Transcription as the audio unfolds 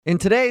In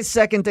today's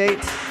second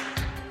date,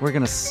 we're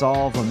going to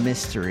solve a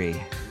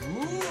mystery.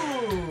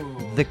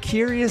 Ooh. The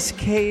curious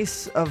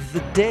case of the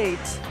date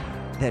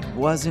that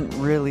wasn't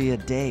really a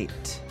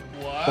date.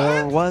 What?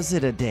 Or was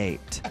it a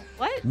date?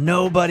 What?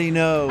 Nobody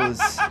knows,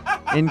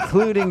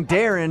 including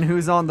Darren,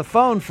 who's on the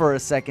phone for a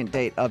second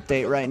date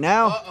update right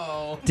now.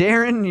 Uh-oh.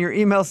 Darren, your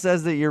email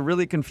says that you're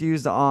really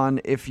confused on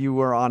if you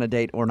were on a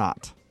date or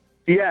not.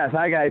 Yes,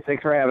 hi guys.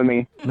 Thanks for having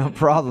me. No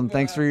problem.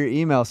 Thanks for your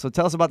email. So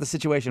tell us about the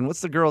situation. What's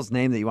the girl's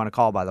name that you want to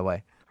call, by the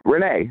way?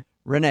 Rene.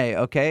 Rene,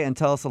 okay? And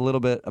tell us a little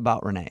bit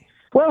about Rene.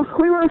 Well,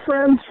 we were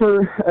friends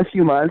for a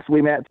few months.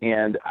 We met,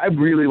 and I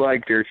really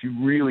liked her. She's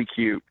really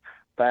cute,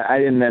 but I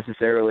didn't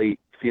necessarily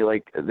feel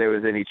like there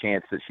was any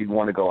chance that she'd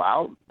want to go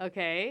out.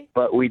 Okay.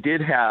 But we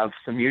did have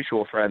some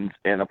mutual friends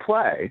in a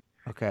play,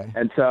 Okay.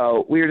 and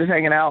so we were just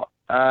hanging out,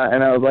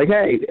 and I was like,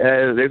 hey,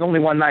 there's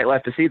only one night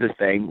left to see this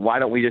thing. Why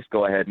don't we just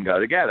go ahead and go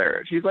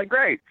together? She's like,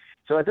 great.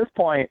 So at this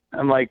point,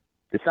 I'm like,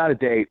 it's not a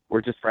date.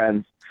 We're just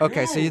friends.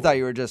 Okay, so you thought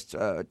you were just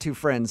two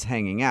friends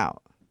hanging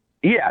out.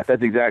 Yeah,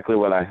 that's exactly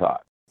what I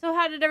thought. So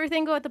how did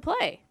everything go at the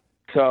play?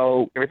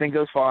 So everything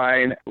goes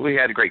fine. We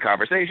had a great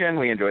conversation.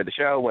 We enjoyed the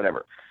show,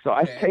 whatever. So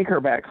I take her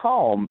back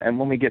home, and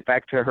when we get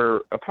back to her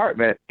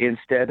apartment,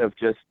 instead of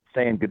just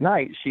saying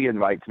goodnight, she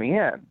invites me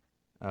in.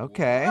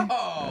 Okay.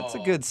 Whoa. That's a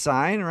good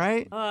sign,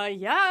 right?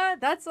 Yeah,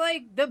 that's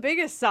like the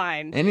biggest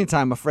sign.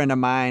 Anytime a friend of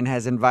mine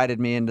has invited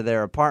me into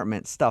their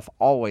apartment, stuff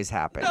always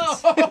happens.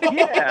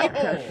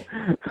 Yeah.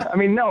 I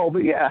mean, no,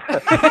 but yeah.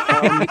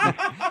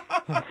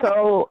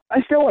 So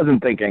I still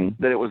wasn't thinking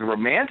that it was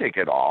romantic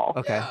at all.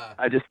 Okay. Yeah.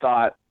 I just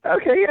thought,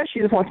 okay, yeah, she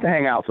just wants to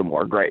hang out some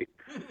more. Great.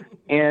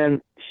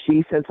 And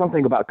she said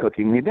something about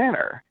cooking me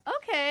dinner.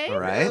 Okay. All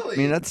right. Really? I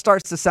mean, that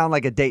starts to sound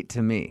like a date to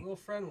A me. little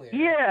friendlier.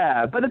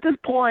 Yeah, but at this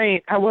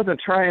point, I wasn't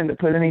trying to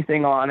put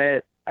anything on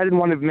it. I didn't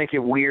want to make it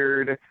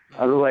weird.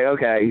 I was like,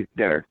 okay,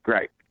 dinner,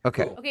 great.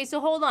 Okay. Cool. Okay,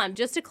 so hold on.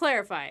 Just to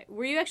clarify,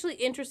 were you actually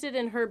interested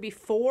in her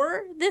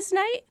before this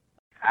night?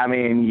 I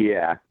mean,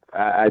 yeah,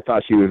 I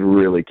thought she was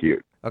really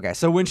cute. Okay.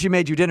 So when she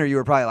made you dinner, you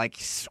were probably like,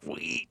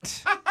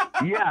 sweet.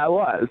 Yeah, I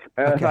was.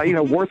 I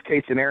thought, worst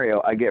case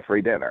scenario, I get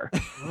free dinner.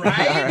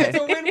 Right? All right. It's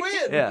a win-win.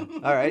 Yeah.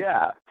 All right.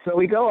 Yeah. So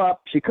we go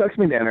up, she cooks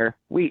me dinner,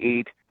 we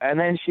eat, and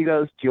then she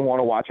goes, do you want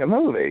to watch a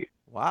movie?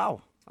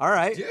 Wow. All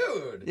right.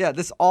 Dude. Yeah,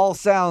 this all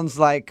sounds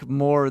like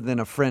more than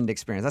a friend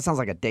experience. That sounds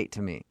like a date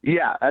to me.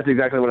 Yeah, that's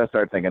exactly what I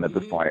started thinking at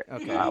this point.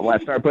 Okay. When I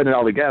started putting it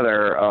all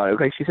together,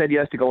 okay, she said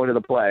yes to go into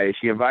the play.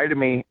 She invited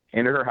me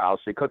into her house.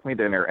 She cooked me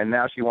dinner, and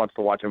now she wants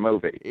to watch a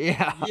movie.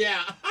 Yeah.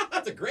 Yeah.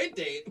 That's a great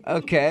date.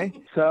 Okay.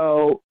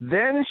 So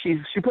then she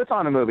puts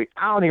on a movie.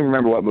 I don't even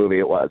remember what movie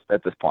it was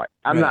at this point.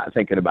 I'm Right. not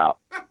thinking about.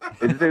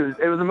 It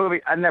was a movie.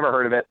 I'd never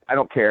heard of it. I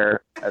don't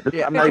care.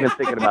 I'm not even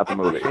thinking about the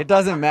movie. It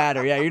doesn't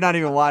matter. Yeah, you're not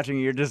even watching.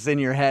 You're just in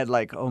your head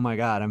like, oh my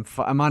God,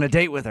 I'm on a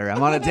date with her.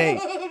 I'm on a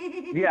date.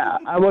 Yeah,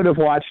 I would have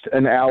watched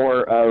an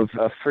hour of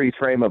a freeze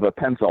frame of a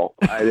pencil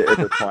at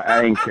this point.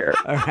 I didn't care.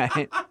 All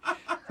right.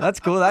 That's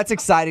cool. That's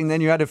exciting.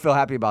 Then you had to feel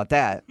happy about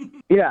that.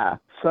 Yeah.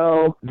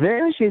 So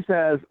then she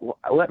says, well,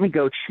 let me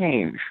go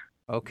change.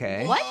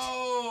 Okay. What?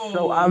 Whoa.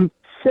 So I'm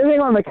sitting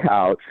on the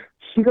couch.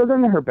 She goes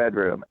into her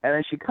bedroom, and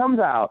then she comes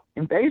out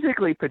in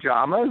basically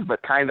pajamas,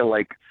 but kind of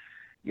like,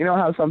 you know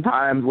how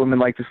sometimes women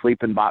like to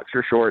sleep in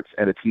boxer shorts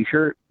and a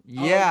T-shirt?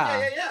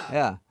 Yeah. yeah.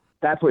 Yeah.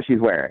 That's what she's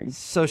wearing.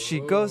 So she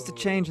goes to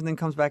change and then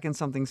comes back in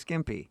something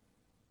skimpy.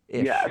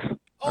 Yes.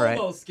 All right.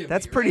 Almost skimpy,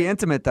 That's pretty right?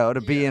 intimate, though,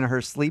 to be Yeah. in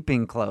her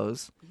sleeping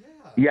clothes. Yeah.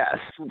 Yes.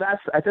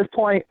 That's at this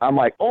point, I'm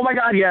like, oh my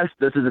God, yes,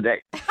 this is a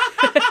date.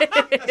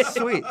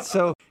 Sweet.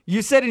 So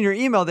you said in your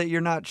email that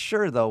you're not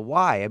sure, though.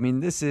 Why? I mean,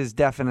 this is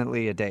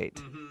definitely a date.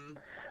 Mhm.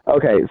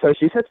 Okay, so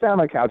she sits down on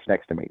the couch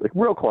next to me, like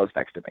real close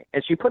next to me,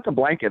 and she puts a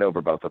blanket over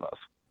both of us.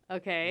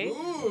 Okay.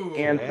 Ooh.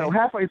 And so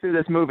halfway through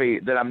this movie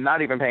that I'm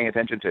not even paying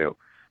attention to,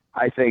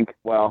 I think,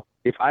 well,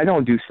 if I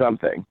don't do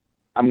something,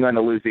 I'm going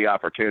to lose the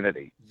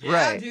opportunity. Yeah,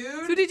 Right.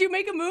 dude. So did you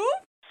make a move?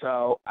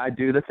 So I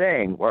do the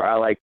thing where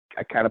I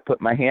kind of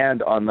put my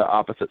hand on the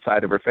opposite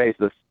side of her face,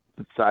 the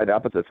side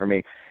opposite for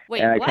me,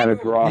 Wait, and I what? kind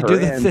of draw You her do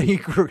the in.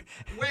 thing.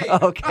 Wait.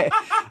 Okay.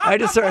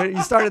 You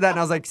started that, and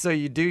I was like, so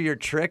you do your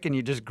trick and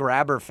you just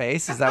grab her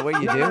face? Is that what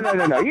you do?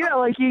 No. You know,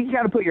 like you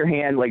kind of put your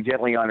hand like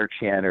gently on her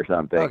chin or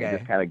something, Okay. and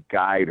just kind of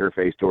guide her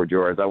face toward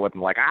yours. I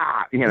wasn't like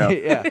you know.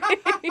 Yeah.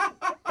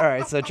 All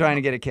right. So trying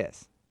to get a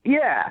kiss.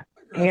 Yeah.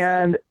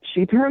 And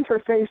she turns her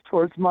face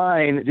towards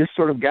mine, just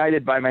sort of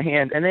guided by my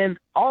hand. And then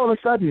all of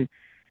a sudden,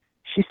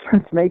 she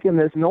starts making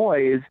this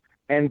noise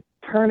and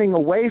turning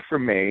away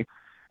from me.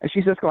 And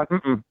she's just going,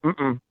 mm-mm,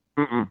 mm-mm,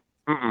 mm-mm,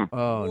 mm-mm.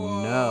 Oh,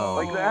 no.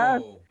 Like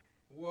that?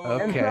 Whoa.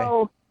 And Okay.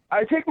 so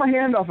I take my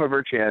hand off of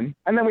her chin,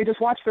 and then we just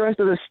watch the rest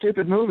of this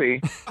stupid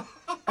movie.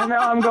 And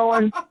now I'm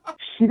going,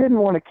 she didn't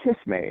want to kiss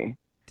me.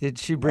 Did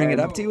she bring it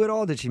up to you at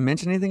all? Did she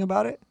mention anything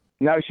about it?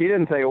 No, she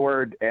didn't say a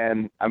word.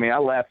 And, I mean, I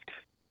left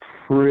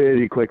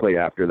pretty quickly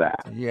after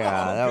that.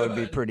 Yeah, Oh, that would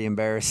be good. pretty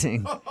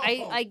embarrassing.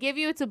 I give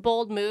you it's a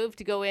bold move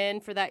to go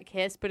in for that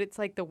kiss, but it's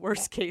like the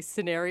worst case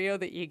scenario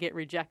that you get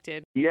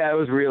rejected. Yeah, it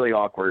was really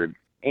awkward.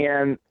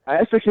 And I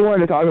asked her if she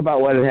wanted to talk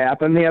about what had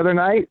happened the other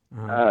night,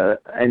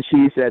 and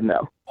she said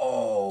no.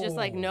 Just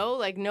like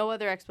no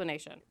other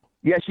explanation.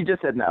 Yeah, she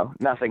just said no,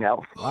 nothing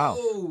else. Wow.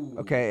 Oh.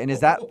 Okay, and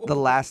is that the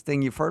last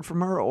thing you've heard from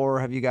her, or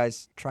have you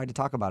guys tried to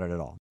talk about it at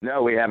all?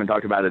 No, we haven't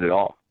talked about it at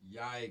all.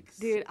 Yikes.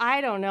 Dude,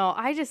 I don't know.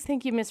 I just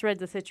think you misread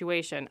the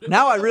situation.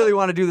 Now I really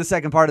want to do the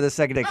second part of this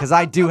second date, because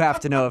I do have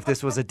to know if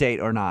this was a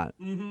date or not.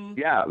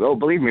 Yeah, well,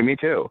 believe me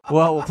too.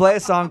 Well, we'll play a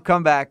song,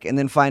 come back, and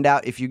then find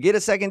out if you get a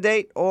second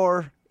date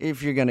or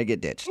if you're going to get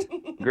ditched.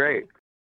 Great.